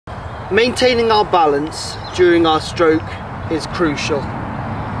Maintaining our balance during our stroke is crucial.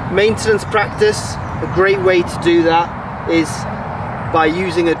 Maintenance practice, a great way to do that is by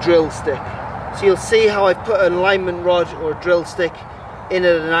using a drill stick. So you'll see how I've put an alignment rod or a drill stick in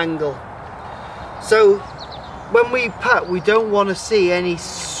at an angle. So when we putt, we don't want to see any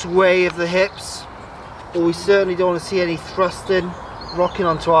sway of the hips, or we certainly don't want to see any thrusting, rocking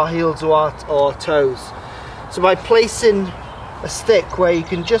onto our heels or our toes. So by placing a stick where you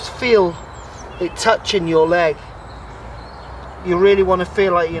can just feel it touching your leg, you really want to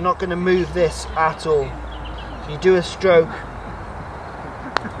feel like you're not going to move this at all. You do a stroke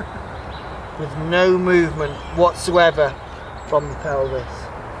with no movement whatsoever from the pelvis.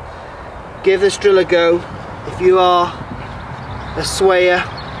 Give this drill a go. If you are a swayer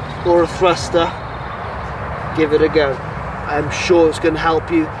or a thruster, give it a go. I'm sure it's going to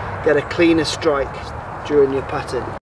help you get a cleaner strike during your putting.